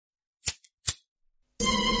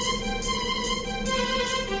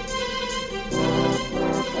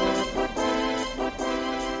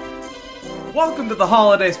Welcome to the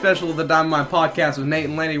holiday special of the Diamond Mine Podcast with Nate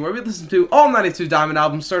and Lenny, where we listen to all 92 Diamond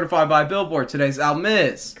albums certified by Billboard. Today's album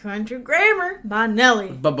is Country Grammar by Nelly.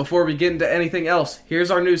 But before we get into anything else,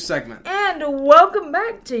 here's our news segment. And welcome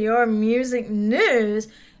back to your music news.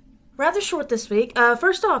 Rather short this week.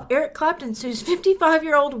 First off, Eric Clapton sues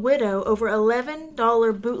 55-year-old widow over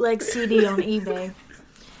 $11 bootleg CD on eBay.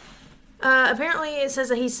 Apparently, it says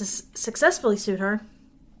that he successfully sued her.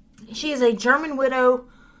 She is a German widow.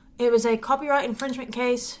 It was a copyright infringement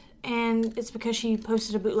case, and it's because she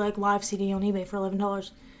posted a bootleg live CD on eBay for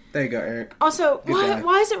 $11. There you go, Eric. Also,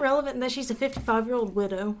 why is it relevant that she's a 55-year-old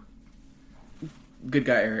widow? Good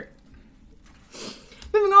guy, Eric.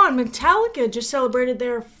 Moving on, Metallica just celebrated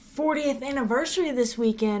their 40th anniversary this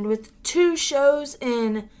weekend with 2 shows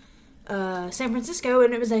in San Francisco,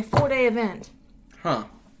 and it was a 4-day event. Huh.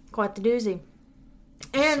 Quite the doozy.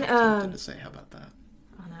 And something to say, how about that?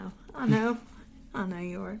 I know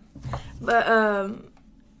you were. But,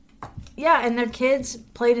 yeah, and their kids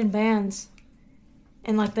played in bands.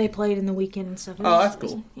 And, they played in the weekend and stuff. That's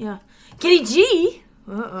cool. Yeah. Kenny G,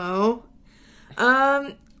 has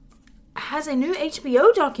a new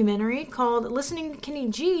HBO documentary called Listening to Kenny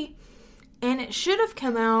G. And it should have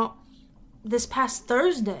come out this past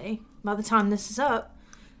Thursday by the time this is up.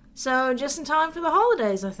 So, just in time for the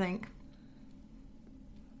holidays, I think.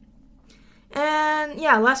 And,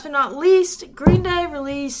 yeah, last but not least, Green Day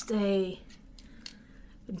released a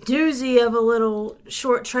doozy of a little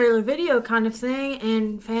short trailer video kind of thing,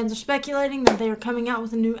 and fans are speculating that they are coming out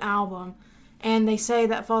with a new album. And they say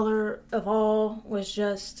that Father of All was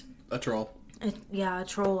just a troll. A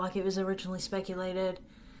troll like it was originally speculated.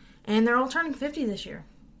 And they're all turning 50 this year,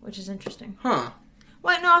 which is interesting. Huh.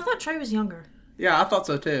 Wait, no, I thought Trey was younger. Yeah, I thought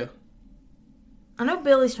so too. I know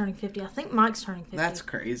Billy's turning 50. I think Mike's turning 50. That's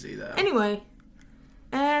crazy, though. Anyway,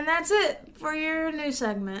 and that's it for your news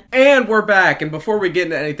segment. And we're back. And before we get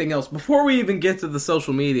into anything else, before we even get to the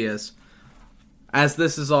social medias, as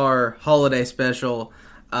this is our holiday special,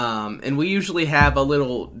 and we usually have a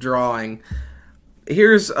little drawing.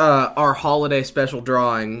 Here's our holiday special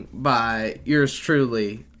drawing by yours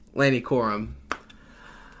truly, Lanny Coram.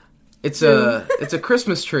 It's a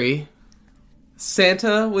Christmas tree,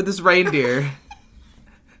 Santa with his reindeer,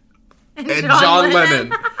 and John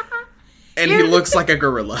Lennon. And he looks like a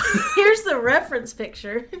gorilla. Here's the reference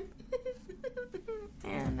picture.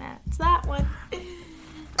 And that's that one.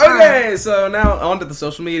 Okay, so now on to the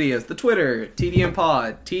social medias. The Twitter, TDM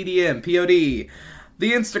Pod, TDM POD.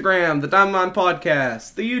 The Instagram, the Diamond Mine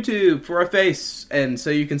Podcast. The YouTube for our face. And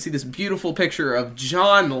so you can see this beautiful picture of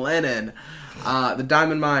John Lennon. The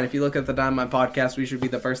Diamond Mine. If you look at the Diamond Mine Podcast, we should be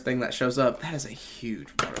the first thing that shows up. That is a huge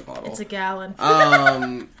water bottle. It's a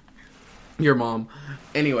gallon. Your mom.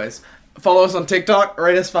 Anyways, follow us on TikTok.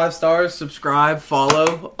 Rate us 5 stars. Subscribe.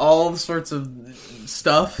 Follow. All sorts of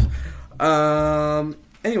stuff.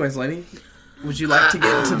 Anyways, Lenny, would you like to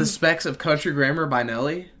get into the specs of Country Grammar by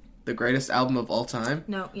Nelly? The greatest album of all time?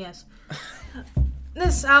 No, yes.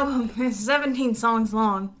 This album is 17 songs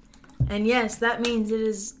long. And yes, that means it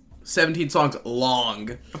is 17 songs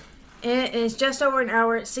long. It is just over an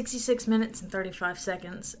hour, 66 minutes and 35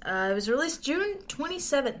 seconds. It was released June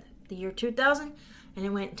 27th, the year 2000, and it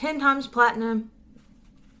went 10 times platinum,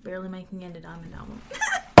 barely making it a diamond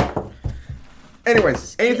album.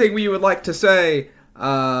 Anyways, anything we would like to say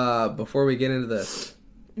before we get into this?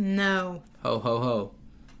 No. Ho, ho, ho.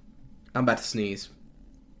 I'm about to sneeze.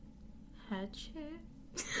 Hatchet.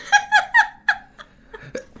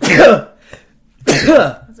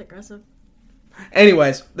 That's aggressive.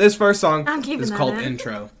 Anyways, this first song is called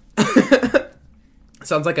Intro.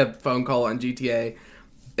 Sounds like a phone call on GTA.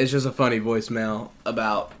 It's just a funny voicemail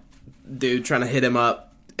about dude trying to hit him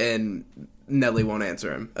up and Nelly won't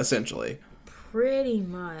answer him, essentially. Pretty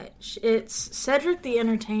much. It's Cedric the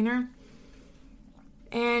Entertainer,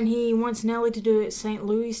 and he wants Nelly to do it St.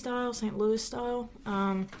 Louis style,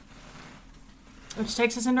 which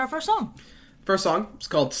takes us into our first song. First song, it's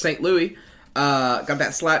called St. Louis. Got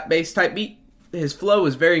that slap bass type beat. His flow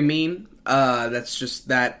is very mean.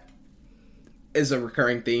 That is a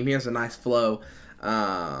recurring theme. He has a nice flow.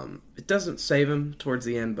 It doesn't save him towards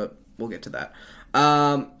the end, but we'll get to that.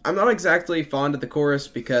 I'm not exactly fond of the chorus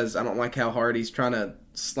because I don't like how hard he's trying to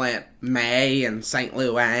slant May and St.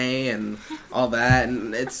 Louis and all that,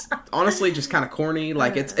 and it's honestly just kind of corny.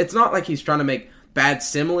 Like it's not like he's trying to make bad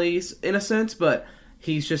similes in a sense, but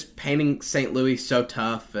he's just painting St. Louis so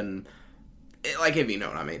tough and if you know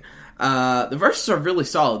what I mean. The verses are really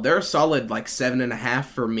solid. They're a solid 7.5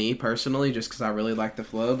 for me personally, just because I really like the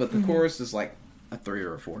flow. But the chorus is a 3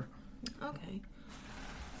 or a 4. Okay.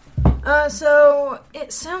 So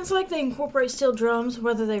it sounds like they incorporate steel drums,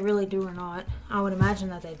 whether they really do or not. I would imagine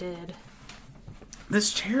that they did.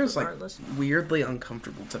 This chair is, like, Regardless. weirdly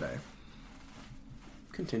uncomfortable today.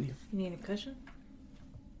 Continue. You need a cushion?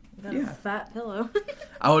 You got Yeah. a fat pillow.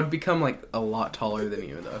 I would become, like, a lot taller than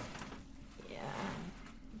you, though.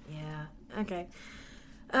 Yeah. Okay.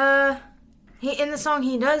 In the song,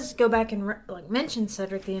 he does go back and mention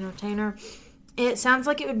Cedric the Entertainer. It sounds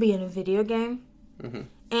like it would be in a video game. Mm-hmm.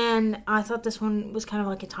 And I thought this one was kind of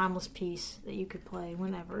like a timeless piece that you could play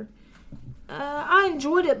whenever. I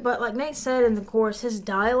enjoyed it, but like Nate said in the chorus, his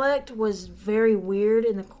dialect was very weird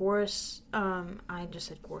in the chorus. I just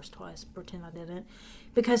said chorus twice, pretend I didn't.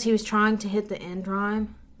 Because he was trying to hit the end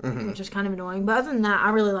rhyme, which was kind of annoying. But other than that, I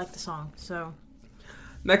really liked the song. So,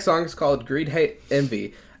 next song is called Greed, Hate,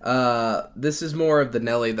 Envy. This is more of the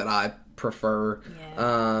Nelly that I prefer.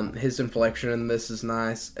 Yeah. His inflection in this is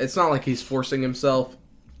nice. It's not like he's forcing himself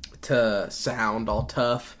to sound all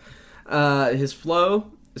tough. His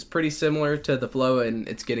flow is pretty similar to the flow in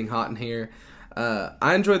It's Getting Hot in Here.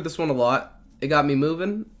 I enjoyed this one a lot. It got me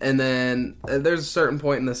moving. And then there's a certain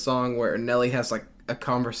point in this song where Nelly has like a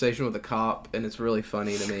conversation with a cop, and it's really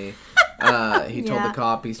funny to me. He told the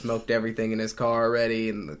cop he smoked everything in his car already,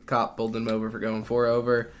 and the cop pulled him over for going 4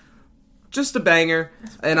 over. Just a banger,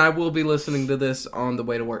 and I will be listening to this on the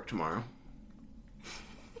way to work tomorrow.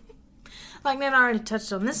 Like Nate already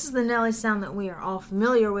touched on, this is the Nelly sound that we are all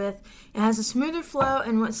familiar with. It has a smoother flow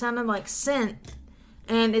and what sounded like synth.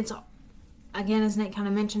 And it's, again, as Nate kind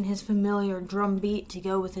of mentioned, his familiar drum beat to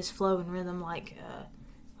go with his flow and rhythm like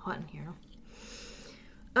Hot in Here.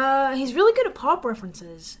 He's really good at pop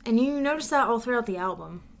references. And you notice that all throughout the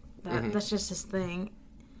album. That's just his thing.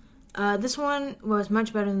 This one was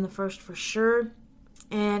much better than the first for sure.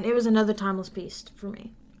 And it was another timeless piece for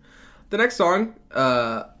me. The next song,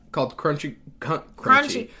 called Country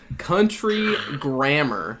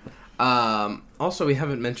Grammar. Also, we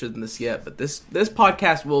haven't mentioned this yet, but this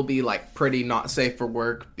podcast will be like pretty not safe for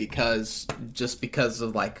work because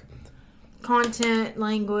of like content,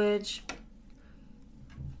 language.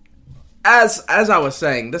 As I was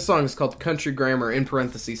saying, this song is called Country Grammar in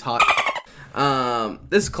parentheses hot.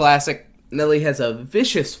 This classic. Nelly has a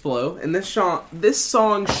vicious flow, and this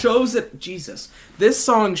song shows it. This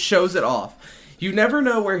song shows it off. You never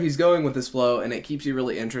know where he's going with this flow, and it keeps you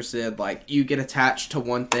really interested. Like, you get attached to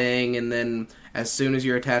one thing, and then as soon as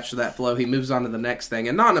you're attached to that flow, he moves on to the next thing.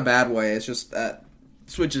 And not in a bad way. It's just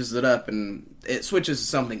switches it up, and it switches to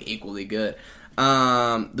something equally good.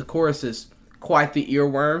 The chorus is quite the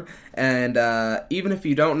earworm, and even if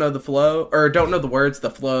you don't know the flow, or don't know the words, the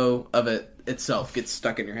flow of it itself gets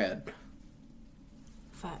stuck in your head.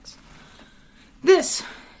 Facts. This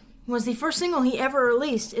was the first single he ever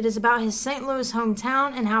released. It is about his St. Louis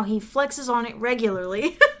hometown and how he flexes on it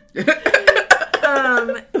regularly. So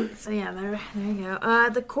yeah, there you go.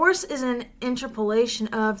 The chorus is an interpolation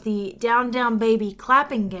of the Down Down Baby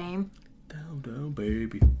clapping game. Down Down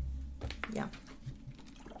Baby. Yeah.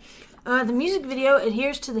 The music video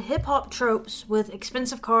adheres to the hip-hop tropes with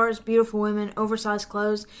expensive cars, beautiful women, oversized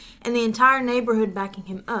clothes, and the entire neighborhood backing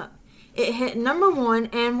him up. It hit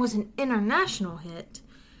 #1 and was an international hit.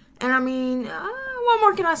 And I mean, what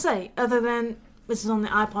more can I say other than this is on the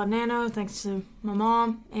iPod Nano, thanks to my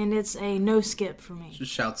mom, and it's a no skip for me.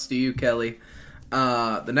 Just shouts to you, Kelly.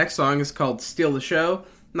 The next song is called Steal the Show.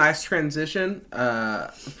 Nice transition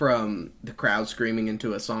from the crowd screaming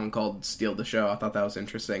into a song called Steal the Show. I thought that was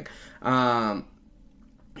interesting.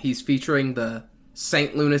 He's featuring the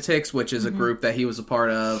Saint Lunatics, which is a group that he was a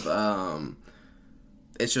part of.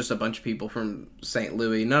 It's just a bunch of people from St.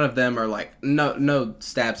 Louis. None of them are like, no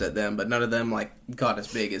stabs at them, but none of them like got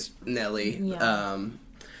as big as Nelly. Yeah.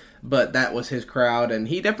 But that was his crowd, and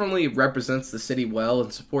he definitely represents the city well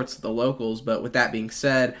and supports the locals. But with that being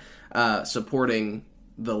said, supporting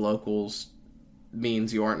the locals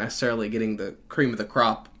means you aren't necessarily getting the cream of the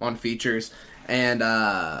crop on features, and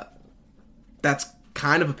that's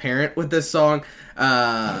kind of apparent with this song.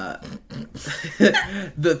 The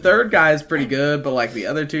third guy is pretty good, but like the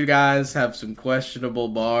other two guys have some questionable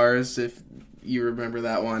bars, if you remember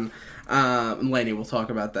that one. Lainey will talk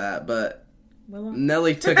about that, but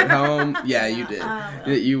Nelly took it home. Yeah, you did.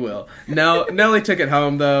 You will. No, Nelly took it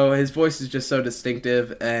home, though. His voice is just so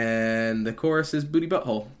distinctive, and the chorus is booty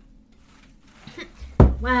butthole.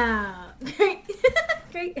 Wow.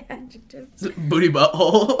 Great adjectives. Booty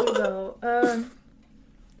butthole.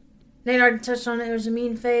 Nate already touched on it. There was a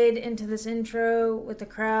mean fade into this intro with the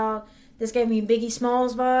crowd. This gave me Biggie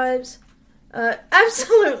Smalls vibes.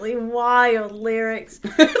 Absolutely wild lyrics.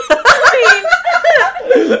 I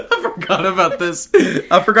forgot about this.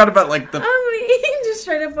 I forgot about like the. mean, he just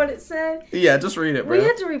straight up what it said? Yeah, just read it, bro. We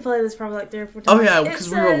had to replay this probably like 3 or 4 times. Oh, yeah, because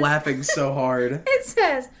we were laughing so hard. It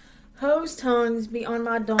says, "Hoes tongues be on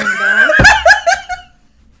my dong dong."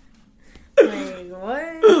 Like,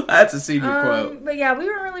 what? That's a senior quote. But yeah, we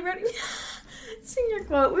were really ready. Senior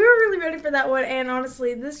quote. We were really ready for that one, and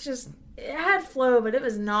honestly, it had flow, but it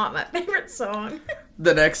was not my favorite song.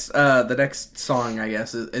 The next song, I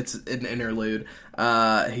guess, it's an interlude.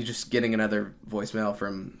 He's just getting another voicemail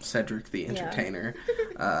from Cedric the Entertainer.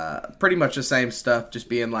 Yeah. Pretty much the same stuff, just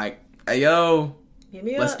being like, "Hey yo,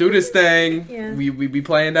 let's do this thing. Yeah. We be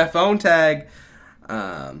playing that phone tag."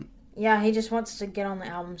 Yeah, he just wants to get on the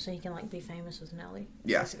album so he can like be famous with Nelly.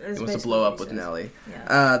 Yeah, he wants to blow up with Nelly.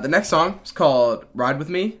 Yeah. The next song is called "Ride With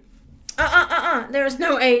Me." There was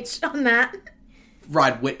no H on that.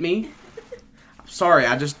 Ride with me. Sorry,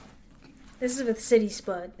 This is with City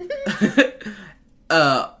Spud.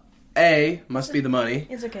 A must be the money.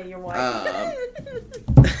 It's okay, you're white.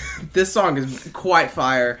 This song is quite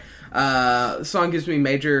fire. The song gives me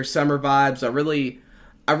major summer vibes.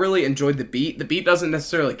 I really enjoyed the beat. The beat doesn't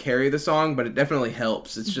necessarily carry the song, but it definitely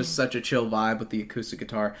helps. It's just such a chill vibe with the acoustic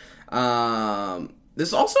guitar. This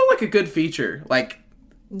is also like a good feature. Like,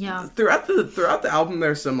 yeah, throughout the album,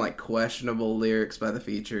 there's some like questionable lyrics by the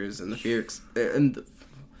features, and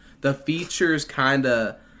the features kind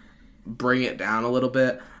of bring it down a little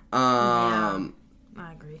bit. Yeah,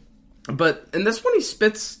 I agree. But in this one, he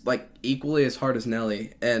spits like equally as hard as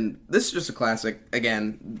Nelly, and this is just a classic.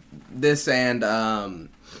 Again, this and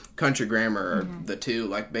Country Grammar are the two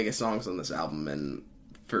like biggest songs on this album, and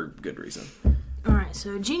for good reason. Alright,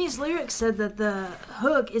 so Genius Lyrics said that the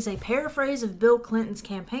hook is a paraphrase of Bill Clinton's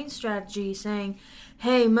campaign strategy saying,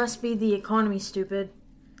 "Hey, must be the economy, stupid.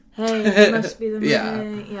 Hey, must be the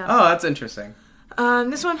money." Yeah. Oh, that's interesting.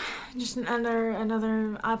 This one, just another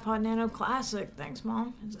iPod Nano classic. Thanks,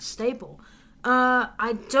 Mom. It's a staple.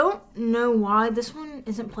 I don't know why this one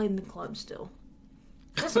isn't played in the club still.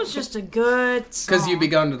 This was just a good song. Because you be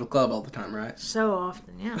going to the club all the time, right? So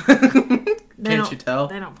often, yeah. Can't you tell?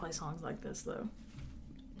 They don't play songs like this, though.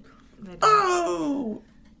 Oh!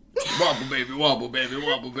 Wobble baby, wobble baby,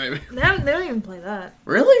 wobble baby. They don't even play that.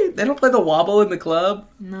 Really? They don't play the wobble in the club?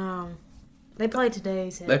 No. They play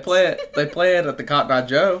today's hits. They play it at the Cotton Eye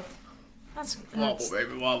Joe. That's wobble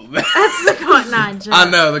baby, wobble baby. That's the Cotton Eye Joe. I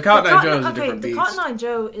know, the Cotton Eye Joe is a different beast. The Cotton Eye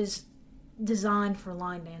Joe is designed for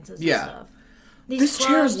line dances and stuff. This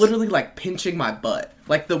chair is literally like pinching my butt.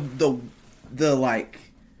 Like the like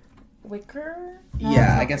wicker? No,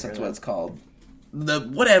 yeah, I guess that's what it's called. The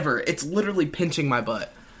whatever. It's literally pinching my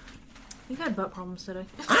butt. You've had butt problems today.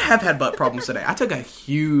 I have had butt problems today. I took a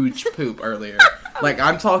huge poop earlier. Like,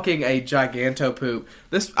 I'm talking a giganto poop.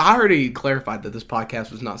 I already clarified that this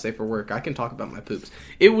podcast was not safe for work. I can talk about my poops.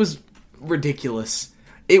 It was ridiculous.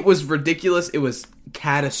 It was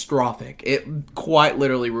catastrophic. It quite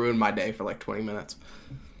literally ruined my day for like 20 minutes.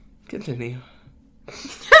 Continue.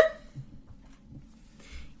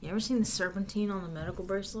 You ever seen the serpentine on the medical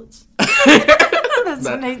bracelets? That's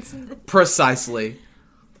what Nate's... Precisely.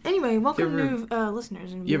 Anyway, welcome new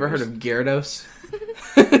listeners. And you ever heard of Gyarados?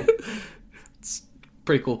 It's a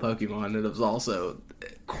pretty cool Pokemon. It was also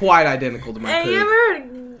quite identical to my poop. Have you ever heard of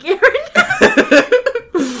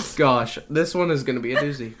Gyarados? Gosh, this one is going to be a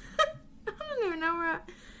doozy. I don't even know where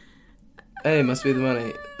Hey, must be the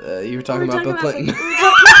money. You were talking about Bill Clinton.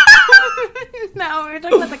 No, we were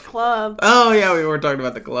talking about the club. Oh, yeah, we were talking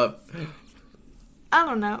about the club. I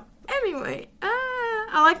don't know. Anyway,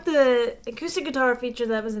 I like the acoustic guitar feature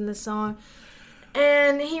that was in this song.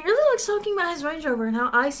 And he really likes talking about his Range Rover and how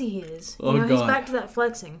icy he is. You know, he's back to that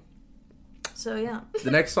flexing. So, yeah.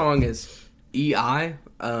 The next song is EI.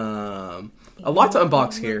 A lot to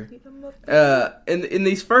unbox here. In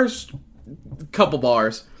these first couple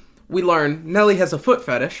bars, we learn Nelly has a foot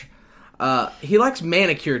fetish. He likes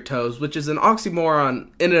manicured toes, which is an oxymoron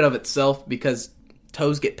in and of itself because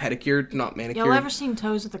toes get pedicured, not manicured. Y'all ever seen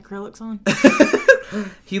toes with acrylics on?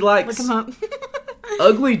 He likes Look 'em up.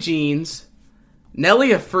 ugly jeans.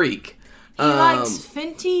 Nelly a freak. He likes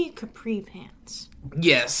Fenty capri pants.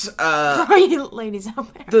 Yes. For you ladies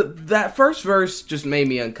out there. That first verse just made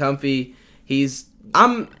me uncomfy.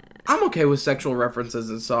 I'm okay with sexual references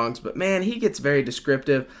in songs, but man, he gets very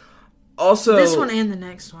descriptive. Also, this one and the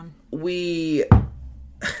next one. We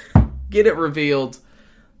get it revealed.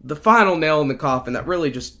 The final nail in the coffin that really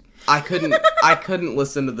just I couldn't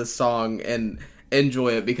listen to this song and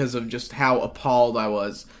enjoy it because of just how appalled I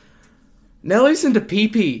was. Nelly's into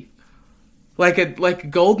pee-pee. Like a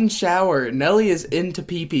golden shower. Nelly is into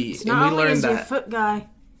pee-pee. It's not only is he a foot guy.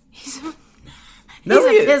 He's a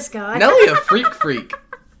piss guy. Nelly a freak.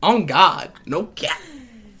 On God. No cap.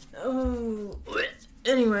 Oh.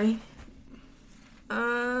 Anyway.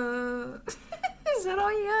 Is that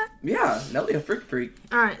all you got? Yeah, Nelly a freak.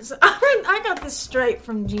 Alright, so I got this straight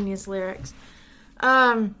from Genius Lyrics.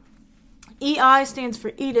 EI stands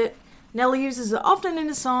for Eat It. Nelly uses it often in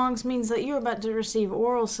his songs, means that you're about to receive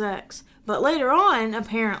oral sex. But later on,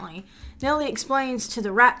 apparently, Nelly explains to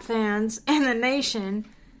the rap fans and the nation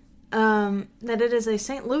that it is a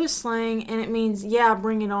St. Louis slang and it means, yeah,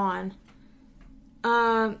 bring it on.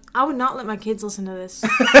 I would not let my kids listen to this.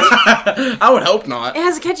 I would hope not. It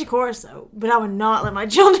has a catchy chorus, though, but I would not let my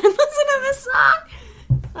children listen to this song.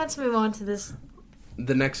 Let's move on to this.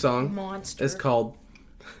 The next song monster is called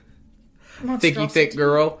Thicky Thick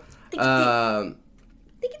Girl.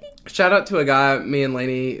 Shout out to a guy me and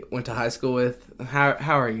Lainey went to high school with. How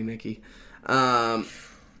are you, Nikki?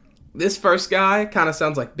 This first guy kind of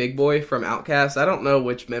sounds like Big Boy from Outkast. I don't know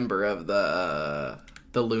which member of the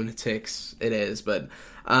Lunatics it is, but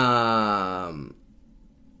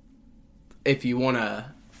if you want to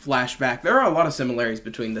flashback, there are a lot of similarities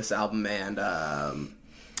between this album and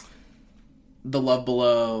The Love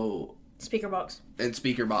Below Speakerbox. and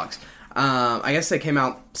Speakerbox. I guess they came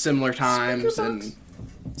out similar times and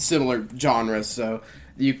similar genres, so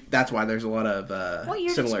that's why there's a lot of what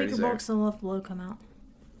year similarities did there. Speakerbox and Love Below come out?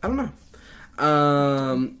 I don't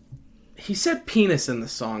know. He said penis in the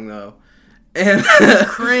song, though. And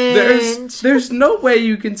Cringe. there's no way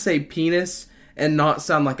you can say penis and not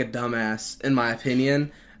sound like a dumbass, in my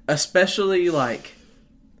opinion. Especially, like...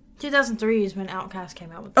 2003 is when Outkast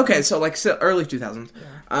came out with Okay, so, like, early 2000s.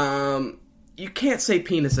 Yeah. You can't say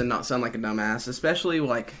penis and not sound like a dumbass, especially,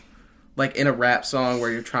 like in a rap song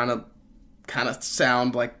where you're trying to kind of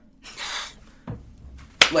sound like...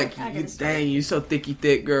 Like, dang, you so thicky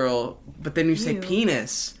thick, girl. But then you say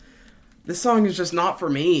penis. This song is just not for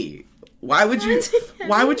me. Why would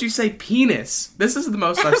you say penis? This is the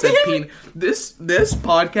most I've said penis. This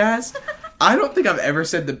podcast, I don't think I've ever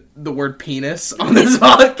said the word penis on this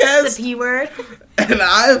podcast. The P word. And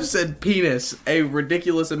I have said penis a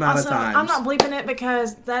ridiculous amount of times. I'm not bleeping it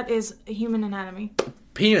because that is human anatomy.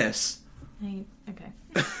 Penis. Okay.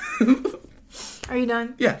 Are you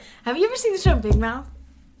done? Yeah. Have you ever seen the show Big Mouth?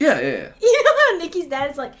 Yeah. You know how Nikki's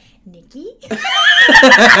dad is like, Nikki?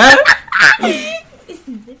 It's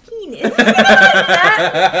the penis.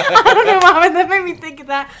 I don't know why, but that made me think of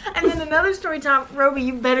that. And then another story time, Roby,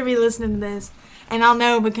 you better be listening to this. And I'll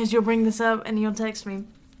know because you'll bring this up and you'll text me.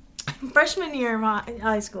 Freshman year of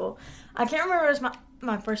high school, I can't remember if it was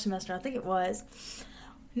my first semester, I think it was.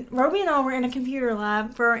 Roby and I were in a computer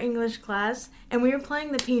lab for our English class, and we were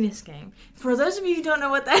playing the penis game. For those of you who don't know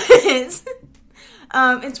what that is,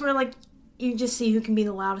 it's where, like, you just see who can be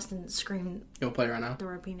the loudest and scream. You'll play right now? The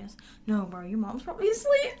word penis. No, bro, your mom's probably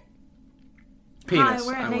asleep. Penis. Hi,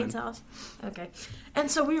 we're at Nate's house. Okay. And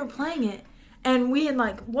so we were playing it, and we had,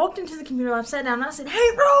 like, walked into the computer lab, sat down, and I said, hey,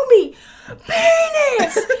 Roby,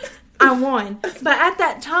 penis! I won. But at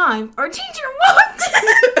that time, our teacher walked in.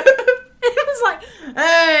 It was like,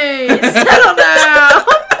 hey, settle down.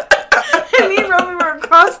 And me and Roby were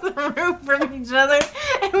across the room from each other,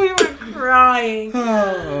 and we were crying.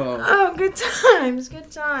 Oh, good times,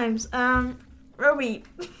 good times. Roby.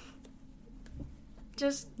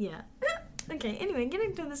 Just, yeah. Okay, anyway,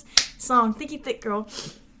 getting to this song, Thicky Thick Girl.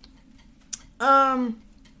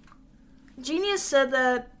 Genius said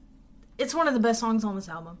that it's one of the best songs on this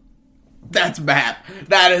album. That's bad.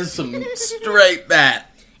 That is some straight bad.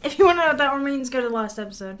 If you want to know what that means, go to the last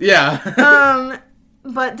episode. Yeah.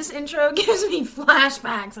 But this intro gives me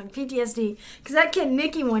flashbacks, like PTSD. Because that kid,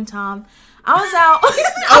 Nikki, one time, I was out.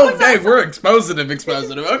 Dang, we're expositive.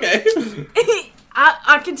 Okay.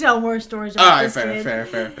 I can tell horror stories about Alright, this kid.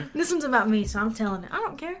 fair. This one's about me, so I'm telling it. I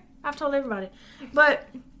don't care. I've told everybody. But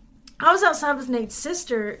I was outside with Nate's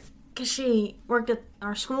sister, because she worked at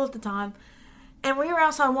our school at the time. And we were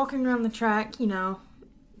outside walking around the track, you know,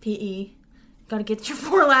 PE. Gotta get your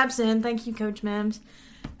 4 laps in. Thank you, Coach Mims.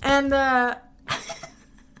 And, and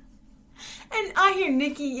I hear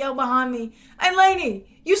Nikki yell behind me, hey, lady,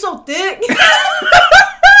 you so thick.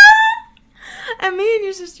 And me and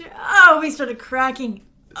your sister, we started cracking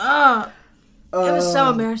up. It was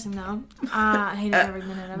so embarrassing, though. I hated every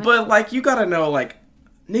minute of it. But, like, you gotta know, like,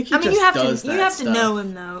 Nikki does that stuff. You have to know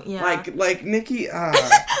him, though. Yeah. Like Nikki,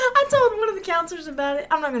 I told one of the counselors about it.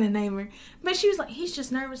 I'm not going to name her. But she was like, he's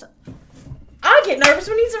just nervous. I get nervous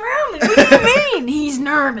when he's around me. What do you mean he's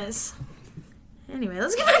nervous? Anyway,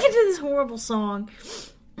 let's get back into this horrible song.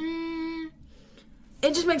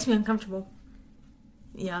 It just makes me uncomfortable.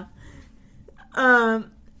 Yeah.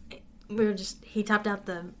 He tapped out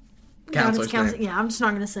the counselor's name. Yeah, I'm just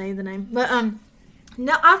not going to say the name. But,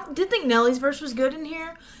 Now, I did think Nelly's verse was good in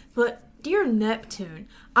here, but dear Neptune,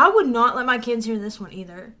 I would not let my kids hear this one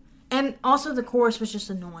either. And also the chorus was just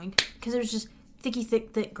annoying, because it was just thicky,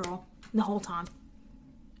 thick girl the whole time.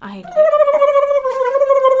 I hated it.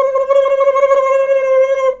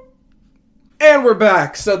 And we're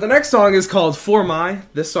back. So the next song is called For My.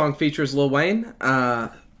 This song features Lil Wayne.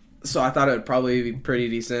 So I thought it would probably be pretty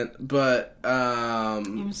decent, but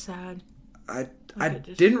It was sad. I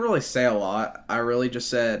didn't really say a lot. I really just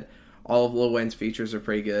said all of Lil Wayne's features are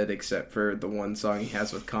pretty good, except for the one song he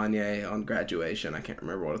has with Kanye on Graduation. I can't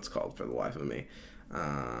remember what it's called for the life of me.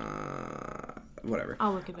 Whatever.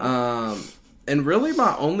 I'll look it up. And really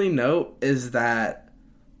my only note is that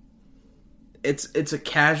it's a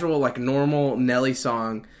casual, like, normal Nelly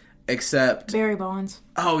song, except... Barry Bonds.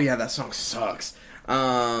 Oh, yeah, that song sucks.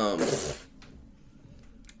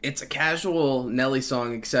 It's a casual Nelly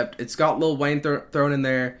song, except it's got Lil Wayne thrown in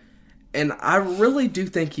there, and I really do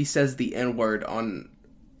think he says the N-word on...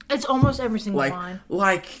 It's almost every single line.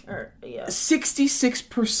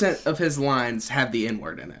 66% of his lines have the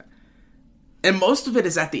N-word in it. And most of it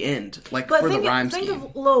is at the end, like, for the rhyme scheme. Think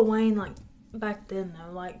of Lil Wayne, like, back then,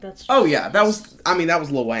 though. Like, that's... Oh, yeah, that was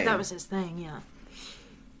Lil Wayne. That was his thing, yeah.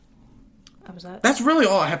 That was that. That's really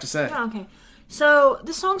all I have to say. Yeah, okay. So,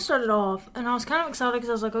 this song started off, and I was kind of excited because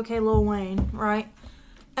I was like, okay, Lil Wayne, right?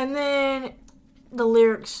 And then the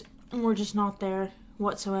lyrics were just not there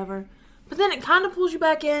whatsoever. But then it kind of pulls you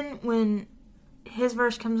back in when his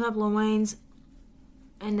verse comes up, Lil Wayne's,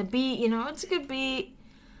 and the beat, it's a good beat.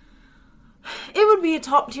 It would be a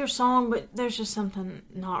top-tier song, but there's just something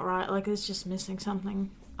not right. Like, it's just missing something.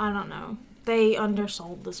 I don't know. They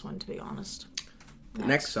undersold this one, to be honest. The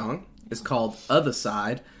next song is called Other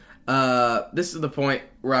Side. This is the point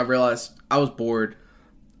where I realized I was bored.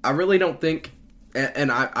 I really don't think,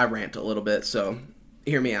 and I rant a little bit, so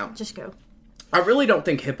hear me out. Just go. I really don't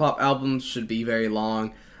think hip-hop albums should be very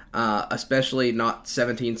long, especially not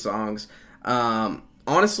 17 songs.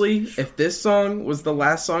 Honestly, if this song was the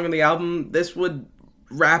last song on the album, this would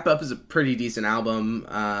wrap up as a pretty decent album,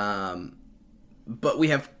 but we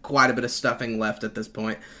have quite a bit of stuffing left at this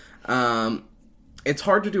point. It's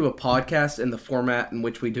hard to do a podcast in the format in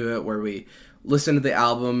which we do it, where we listen to the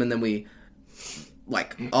album and then we,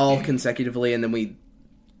 like, all consecutively, and then we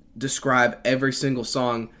describe every single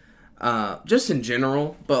song, just in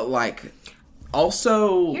general, but, like,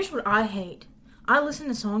 also... Here's what I hate. I listen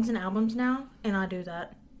to songs and albums now, and I do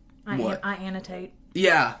that. I annotate.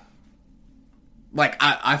 Yeah. Like,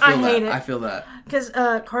 I feel that. Hate it. I feel that. Because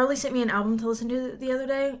Carly sent me an album to listen to the other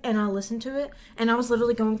day, and I listened to it, and I was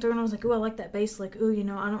literally going through, and I was like, ooh, I like that bass. Like, ooh,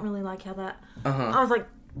 I don't really like how that... I was like,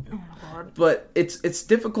 oh my god. But it's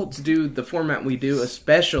difficult to do the format we do,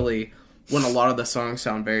 especially when a lot of the songs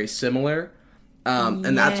sound very similar.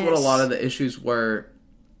 And that's what a lot of the issues were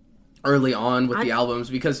early on with the albums,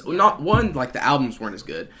 because not one, like, the albums weren't as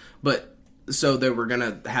good, but so they were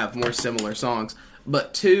gonna have more similar songs,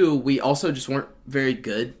 but two, we also just weren't very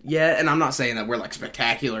good yet. And I'm not saying that we're, like,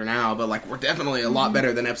 spectacular now, but, like, we're definitely a lot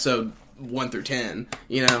better than episode 1 through 10,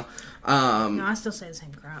 No, I still say the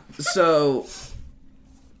same crap. So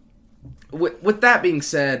with that being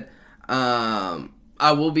said, I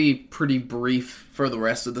will be pretty brief for the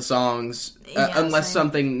rest of the songs, unless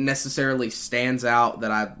something necessarily stands out that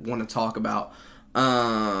I want to talk about.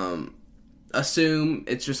 Assume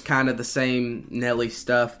it's just kind of the same Nelly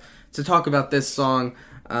stuff. To talk about this song,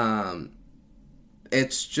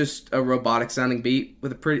 it's just a robotic sounding beat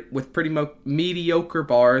with pretty mediocre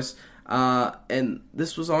bars, and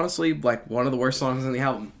this was honestly, like, one of the worst songs on the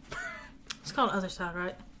album. It's called Other Side,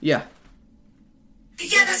 right? Yeah.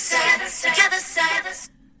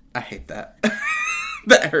 I hate that.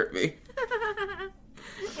 That hurt me.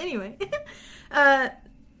 Anyway. That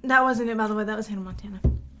wasn't it, by the way. That was Hannah Montana.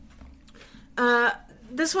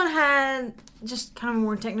 This one had just kind of a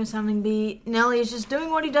more techno-sounding beat. Nelly is just doing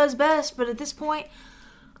what he does best, but at this point,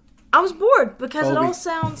 I was bored because it all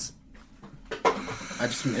sounds... I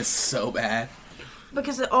just miss so bad.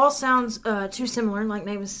 Because it all sounds too similar, like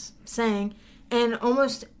Nate was saying, and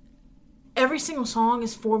almost every single song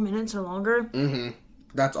is 4 minutes or longer. Mm-hmm.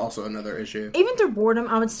 That's also another issue. Even through boredom,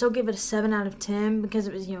 I would still give it a 7 out of 10 because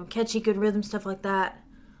it was, catchy, good rhythm, stuff like that.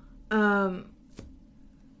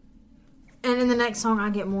 And in the next song, I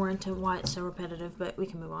get more into why it's so repetitive, but we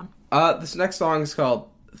can move on. This next song is called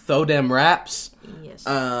Throw Dem Raps. Yes.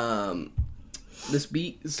 This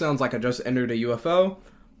beat sounds like I just entered a UFO.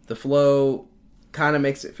 The flow kind of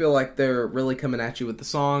makes it feel like they're really coming at you with the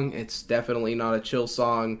song. It's definitely not a chill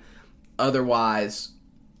song. Otherwise,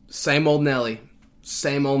 same old Nelly.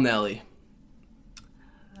 Same old Nelly.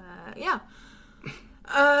 Yeah.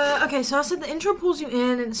 Okay, so I said the intro pulls you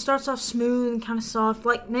in and it starts off smooth and kind of soft.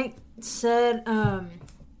 Like Nate said, kind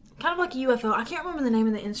of like a UFO. I can't remember the name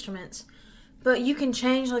of the instruments, but you can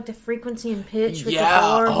change like the frequency and pitch with the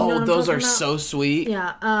bar. Yeah, you know what I'm those talking are about? so sweet.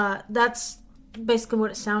 Yeah, that's basically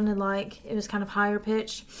what it sounded like. It was kind of higher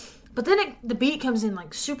pitched. But then the beat comes in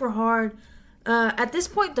like super hard. At this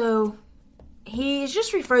point, though, he's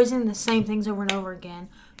just rephrasing the same things over and over again.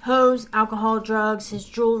 Hoes, alcohol, drugs, his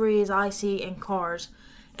jewelry is icy, and cars.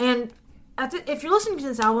 And if you're listening to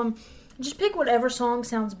this album, just pick whatever song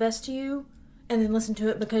sounds best to you and then listen to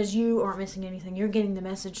it because you aren't missing anything. You're getting the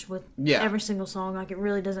message with every single song. Like, it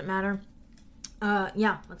really doesn't matter.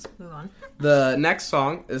 Let's move on. The next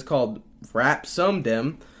song is called Rap Some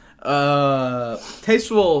Dem.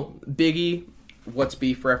 Tasteful Biggie What's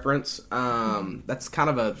Beef reference. That's kind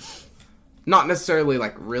of a, not necessarily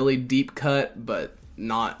like really deep cut, but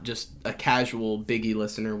not just a casual Biggie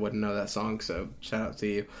listener wouldn't know that song, so shout out to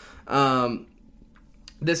you.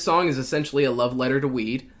 This song is essentially a love letter to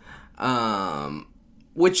weed,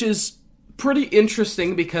 which is pretty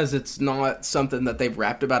interesting because it's not something that they've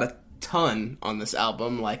rapped about a ton on this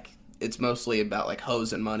album. Like, it's mostly about like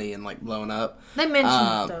hoes and money and like blowing up. They mention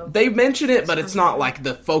it, though. They mention it, but it's not like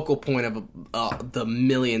the focal point of the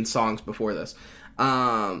million songs before this.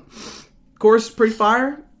 Chorus is pretty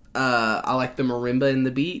fire. I like the marimba in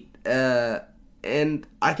the beat. And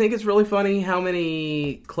I think it's really funny how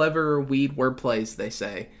many clever weed wordplays they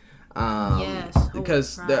say. Yes.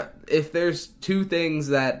 Because if there's two things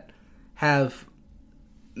that have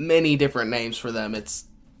many different names for them, it's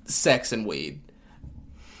sex and weed.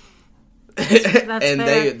 That's and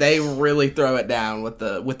fair. they really throw it down with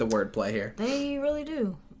the wordplay here. They really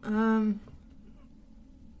do.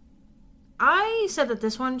 I said that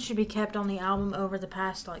this one should be kept on the album over the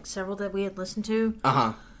past like several that we had listened to.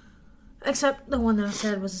 Uh-huh. Except the one that I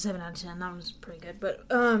said was a 7 out of 10. That was pretty good. But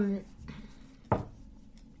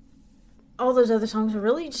all those other songs were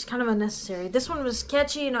really just kind of unnecessary. This one was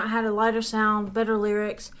catchy and it had a lighter sound, better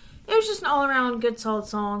lyrics. It was just an all-around good, solid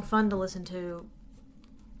song, fun to listen to.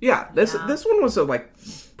 Yeah, this one was a like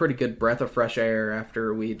pretty good breath of fresh air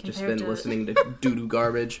after we'd just been listening to doo-doo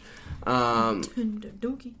garbage.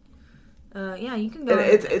 Dookie. Yeah, you can go.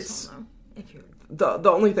 It's song, if you're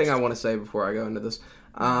the only thing I want to say before I go into this.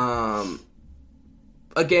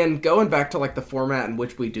 Again, going back to like the format in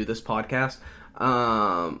which we do this podcast.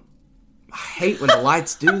 I hate when the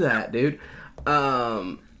lights do that, dude.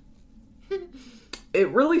 It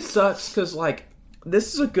really sucks because like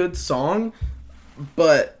this is a good song,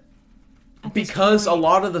 but because a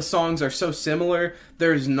lot of the songs are so similar,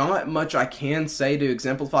 there's not much I can say to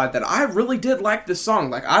exemplify that I really did like this song.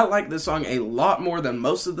 Like, I like this song a lot more than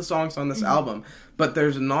most of the songs on this album, but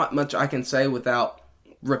there's not much I can say without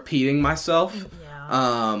repeating myself.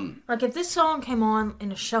 Yeah. Like, if this song came on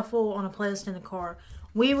in a shuffle on a playlist in the car,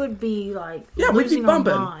 we would be, like, we'd be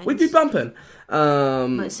bumping. Our minds. We'd be bumping.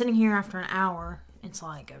 But sitting here after an hour, it's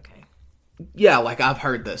like, okay. Yeah, like, I've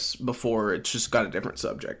heard this before. It's just got a different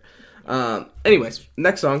subject. Anyways,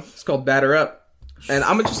 next song. It's called Batter Up. And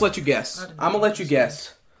I'm going to just let you guess. I'm going to let you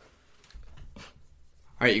guess.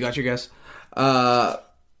 Alright, you got your guess?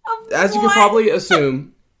 As you can probably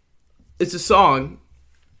assume, it's a song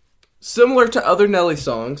similar to other Nelly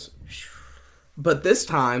songs, but this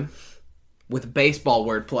time with baseball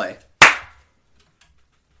wordplay.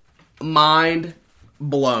 Mind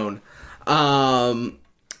blown.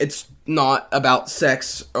 It's not about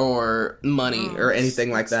sex or money or anything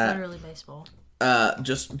like that. Literally baseball.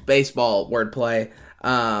 Just baseball wordplay.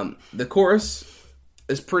 The chorus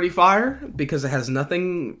is pretty fire because it has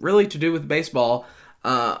nothing really to do with baseball.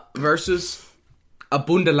 Versus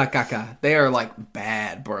Abunda la Caca. They are like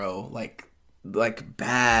bad, bro. Like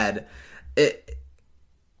bad.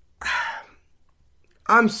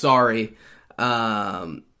 I'm sorry.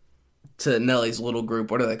 To Nelly's little group.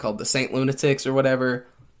 What are they called? The Saint Lunatics or whatever.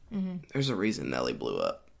 Mm-hmm. There's a reason Nelly blew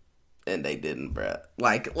up. And they didn't, bruh.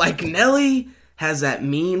 Like Nelly has that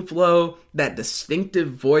mean flow, that distinctive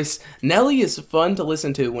voice. Nelly is fun to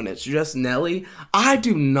listen to when it's just Nelly. I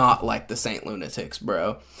do not like the Saint Lunatics,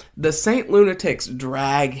 bro. The Saint Lunatics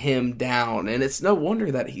drag him down, and it's no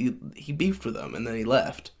wonder that he beefed with them and then he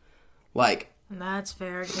left. Like, and that's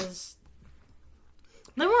fair, because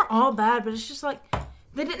they weren't all bad, but it's just like,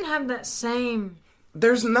 they didn't have that same...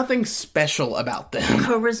 There's nothing special about them.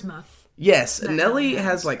 Charisma. Yes, Nelly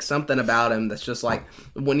has like something about him that's just like,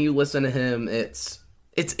 when you listen to him, it's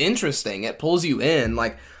interesting. It pulls you in.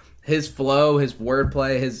 Like, his flow, his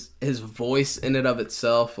wordplay, his voice in and of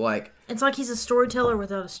itself, like... It's like he's a storyteller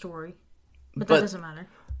without a story. But that doesn't matter.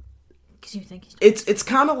 Because you think he's... It's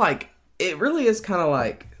kind of like... It really is kind of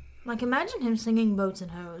like... Like, imagine him singing Boats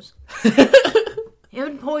and Hoes. It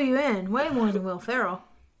would pull you in way more than Will Ferrell.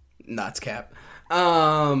 Nuts cap.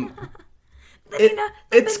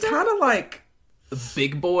 It's kind of like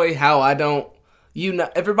Big Boy, how I don't...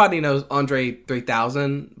 everybody knows Andre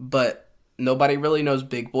 3000, but nobody really knows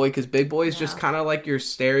Big Boy, because Big Boy is just kind of like your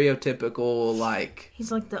stereotypical, like...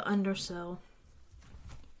 He's like the undersell.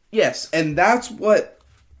 Yes, and that's what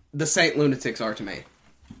the Saint Lunatics are to me.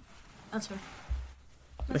 That's fair.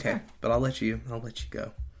 Okay, but I'll let you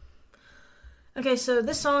go. Okay, so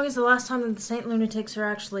this song is the last time that the Saint Lunatics are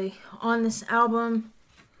actually on this album.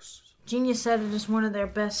 Genius said it is one of their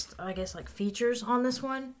best, I guess, like, features on this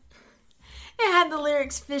one. It had the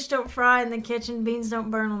lyrics, fish don't fry in the kitchen, beans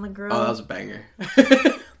don't burn on the grill. Oh, that was a banger.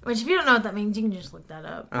 Which, if you don't know what that means, you can just look that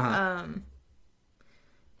up. Uh-huh.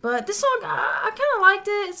 But this song, I kind of liked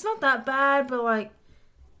it. It's not that bad, but, like,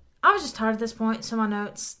 I was just tired at this point, so my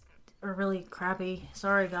notes are really crappy.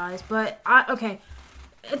 Sorry, guys. But,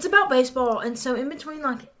 it's about baseball, and so in between,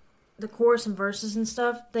 like, the chorus and verses and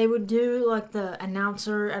stuff, they would do, like, the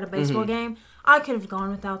announcer at a baseball game. I could have gone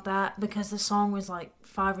without that, because the song was, like,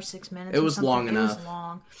 5 or 6 minutes. It was long enough. It was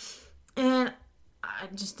long. And I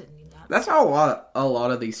just didn't need that. That's how a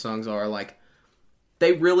lot of these songs are. Like,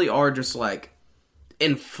 they really are just, like,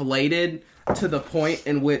 inflated to the point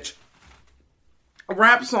in which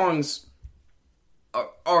rap songs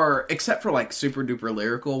are, except for, like, super duper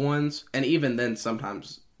lyrical ones, and even then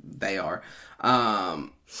sometimes they are,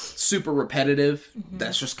 super repetitive. Mm-hmm.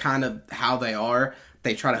 That's just kind of how they are.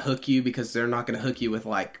 They try to hook you because they're not going to hook you with,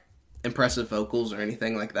 like, impressive vocals or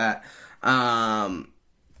anything like that.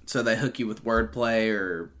 So they hook you with wordplay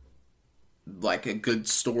or, like, a good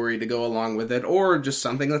story to go along with it, or just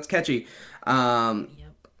something that's catchy. And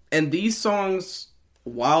these songs,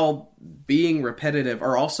 while being repetitive,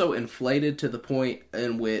 are also inflated to the point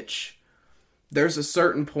in which there's a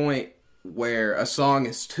certain point where a song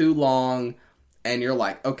is too long and you're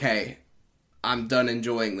like, okay, I'm done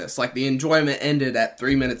enjoying this. Like, the enjoyment ended at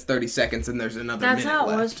 3 minutes, 30 seconds, and there's another minute left. That's how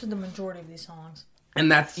it was for the majority of these songs.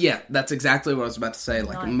 And that's exactly what I was about to say.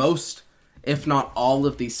 Like, most, if not all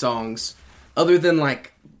of these songs, other than,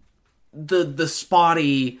 like, the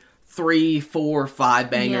spotty 3, 4, 5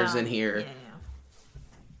 bangers in here,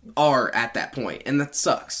 are at that point. And that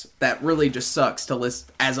sucks. That really just sucks to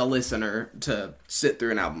as a listener to sit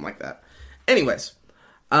through an album like that. Anyways,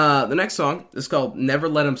 the next song is called Never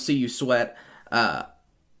Let 'Em See You Sweat. The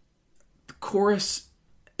chorus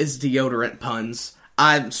is deodorant puns.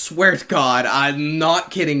 I swear to God, I'm not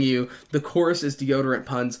kidding you. The chorus is deodorant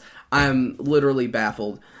puns. I'm literally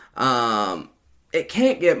baffled. It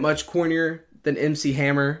can't get much cornier than MC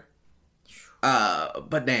Hammer.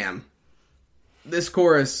 But damn. This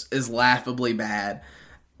chorus is laughably bad.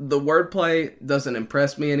 The wordplay doesn't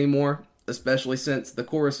impress me anymore, especially since the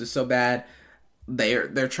chorus is so bad.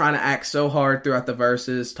 They're trying to act so hard throughout the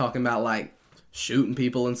verses, talking about, like, shooting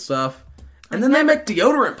people and stuff. And then they make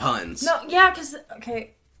deodorant puns. No, yeah, because,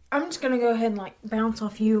 okay, I'm just going to go ahead and, like, bounce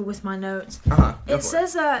off you with my notes. It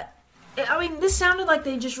says that, I mean, this sounded like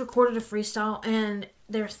they just recorded a freestyle and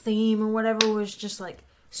their theme or whatever was just, like,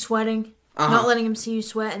 sweating. Not letting them see you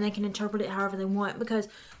sweat, and they can interpret it however they want. Because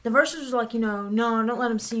the verses was like, no, don't let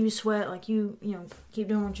them see you sweat. Like, you keep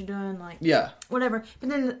doing what you're doing. Like, whatever. But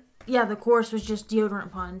then, the chorus was just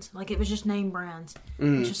deodorant puns. Like, it was just name brands.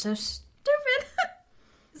 Which was so stupid.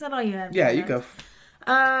 Is that all you had? Yeah, you go.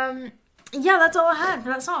 That's all I had for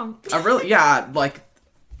that song.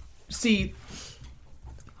 See,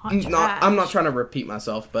 I'm not trying to repeat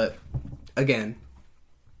myself, but again,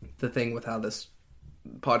 the thing with how this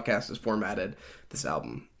podcast is formatted, this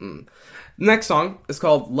album. Next song is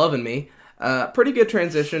called Lovin' Me. Pretty good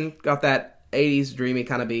transition. Got that 80s dreamy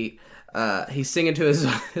kind of beat. He's singing to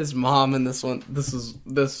his mom in this one.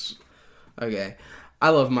 Okay. I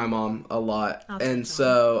love my mom a lot. And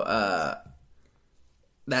so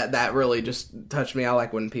that really just touched me. I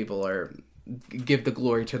like when people give the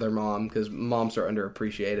glory to their mom, because moms are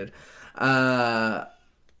underappreciated.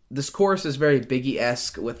 This chorus is very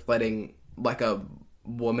Biggie-esque with letting, like, a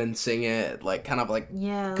woman sing it, like, kind of like,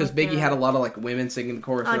 because Biggie had a lot of, like, women singing the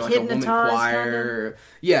chorus, or like a woman choir.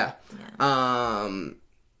 Kind of.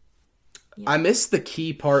 I missed the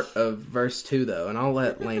key part of verse 2 though, and I'll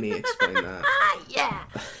let Lainey explain that.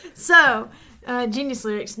 So genius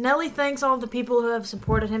lyrics. Nelly thanks all the people who have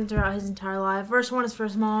supported him throughout his entire life. Verse 1 is for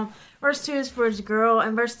his mom, verse 2 is for his girl,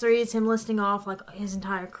 and verse 3 is him listing off, like, his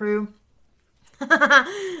entire crew.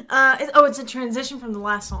 It's a transition from the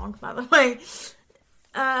last song, by the way.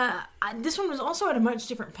 This one was also at a much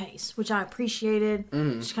different pace, which I appreciated.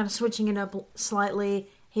 Just kind of switching it up slightly.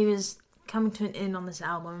 He was coming to an end on this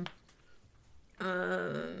album.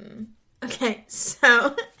 Okay,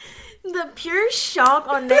 so the pure shock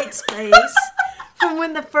on Nate's face from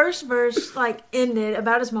when the first verse ended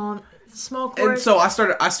about his mom, small chorus. And so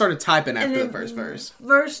I started typing after the first verse.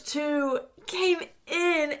 Verse 2 came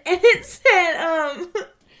in and it said,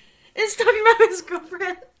 it's talking about his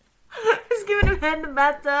girlfriend. He's giving him head in the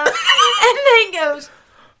bathtub. And Nate goes,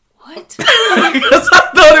 what? Because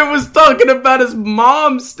I thought it was talking about his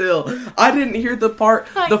mom still. I didn't hear the part.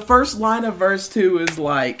 The first line of verse 2 is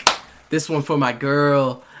like, this one for my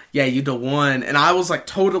girl. Yeah, you the one. And I was like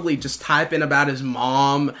totally just typing about his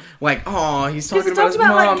mom. Like, oh, he's talking about his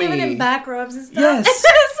mommy. Like giving him back rubs and stuff. Yes. And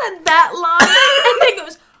then it said that line. And Nate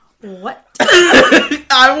goes, what?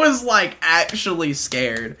 I was like actually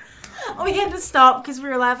scared. We had to stop because we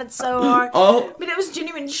were laughing so hard. Oh. But it was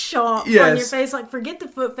genuine shock on your face. Like, forget the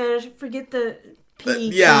foot fetish. Forget the pee.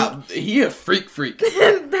 Yeah, he a freak.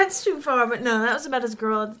 That's too far. But no, that was about his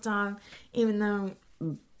girl at the time. Even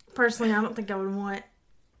though, personally, I don't think I would want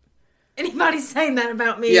anybody saying that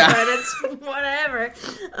about me. Yeah. But it's whatever.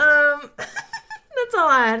 That's all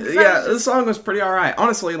I had to say. Yeah, the song was pretty alright.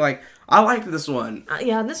 Honestly, like, I liked this one.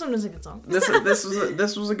 Yeah, this one was a good song. This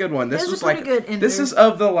was a good one. This was like good this is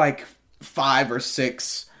of the like 5 or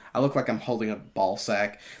 6. I look like I'm holding a ball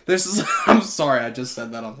sack. This is. I'm sorry, I just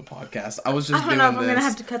said that on the podcast. I was just doing this. I don't know if I'm gonna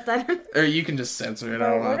have to cut that in. Or you can just censor it. I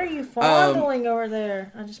don't know. What are you fondling over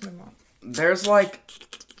there? I just moved on. There's like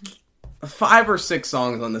 5 or 6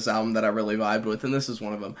 songs on this album that I really vibed with, and this is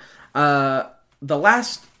one of them. The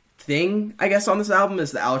last thing, I guess, on this album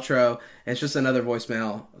is the outro. And it's just another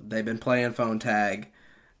voicemail. They've been playing phone tag.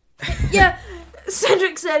 Yeah,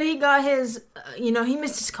 Cedric said he got his, he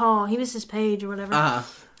missed his call. He missed his page or whatever.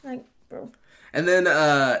 Like, bro. And then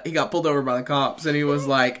he got pulled over by the cops, and he was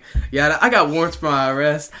like, yeah, I got warrants for my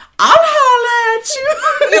arrest. I'll holler at you.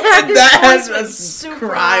 Yeah, and Dad was super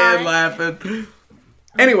crying, high. laughing.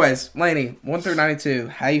 Anyways, Lainey, 1 through 92,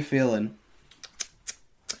 how you feeling?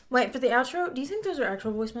 Wait, for the outro, do you think those are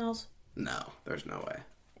actual voicemails? No, there's no way.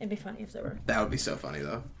 It'd be funny if they were. That would be so funny,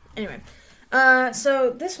 though. Anyway, so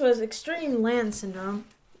this was Extreme Land Syndrome.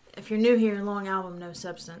 If you're new here, long album, no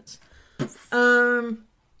substance.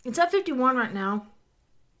 It's at 51 right now.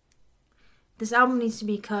 This album needs to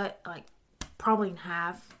be cut, like, probably in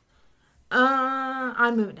half.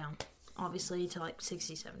 I'd move it down, obviously, to, like,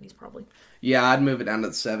 60s, 70s, probably. Yeah, I'd move it down to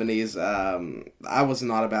the 70s. I was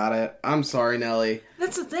not about it. I'm sorry, Nelly.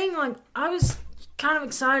 That's the thing, like, I was kind of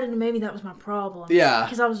excited, and maybe that was my problem. Yeah.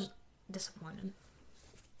 Because I was disappointed.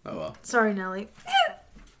 Oh, well. Sorry, Nelly.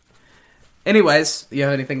 Anyways, you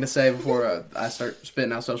have anything to say before I start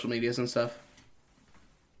spitting out social medias and stuff?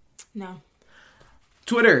 No.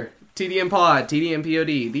 Twitter, TDM Pod, TDM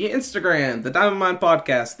POD, the Instagram, the Diamond Mine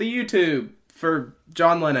Podcast, the YouTube for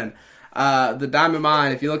John Lennon, the Diamond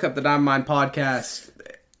Mine. If you look up the Diamond Mine Podcast,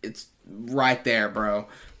 it's right there, bro.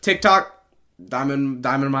 TikTok, Diamond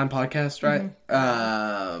Mine Podcast, right?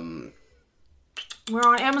 Mm-hmm. We're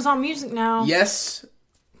on Amazon Music now. Yes.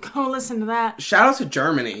 Go listen to that. Shout out to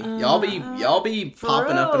Germany. Y'all be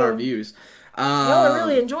popping up in our views. Y'all are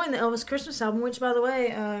really enjoying the Elvis Christmas album, which, by the way,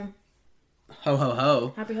 ho ho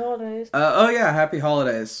ho. Happy holidays. Oh yeah, happy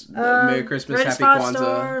holidays. Merry Christmas, happy Kwanzaa,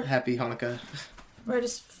 star. happy Hanukkah. Wait,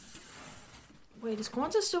 is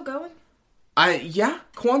Kwanzaa still going? Yeah,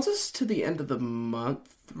 Kwanzaa's to the end of the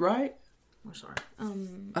month, right? We're sorry.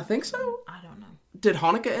 I think so. I don't know. Did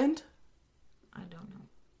Hanukkah end? I don't know.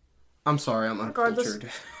 I'm sorry, I'm not cultured.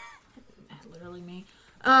 Literally me.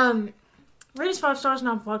 Rate us 5 stars on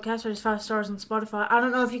Apple Podcasts. Rate us 5 stars on Spotify. I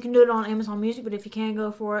don't know if you can do it on Amazon Music, but if you can,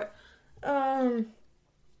 go for it.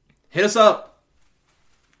 Hit us up.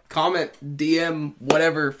 Comment, DM,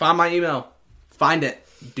 whatever. Find my email. Find it.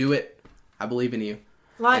 Do it. I believe in you.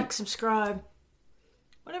 Subscribe.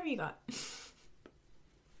 Whatever you got.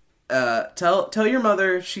 Tell your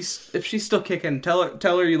mother if she's still kicking. Tell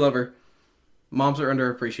her you love her. Moms are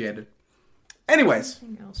underappreciated. Anyways.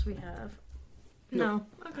 Anything else we have? No.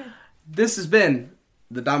 Okay. This has been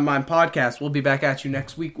the Diamond Mine Podcast. We'll be back at you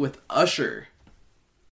next week with Usher.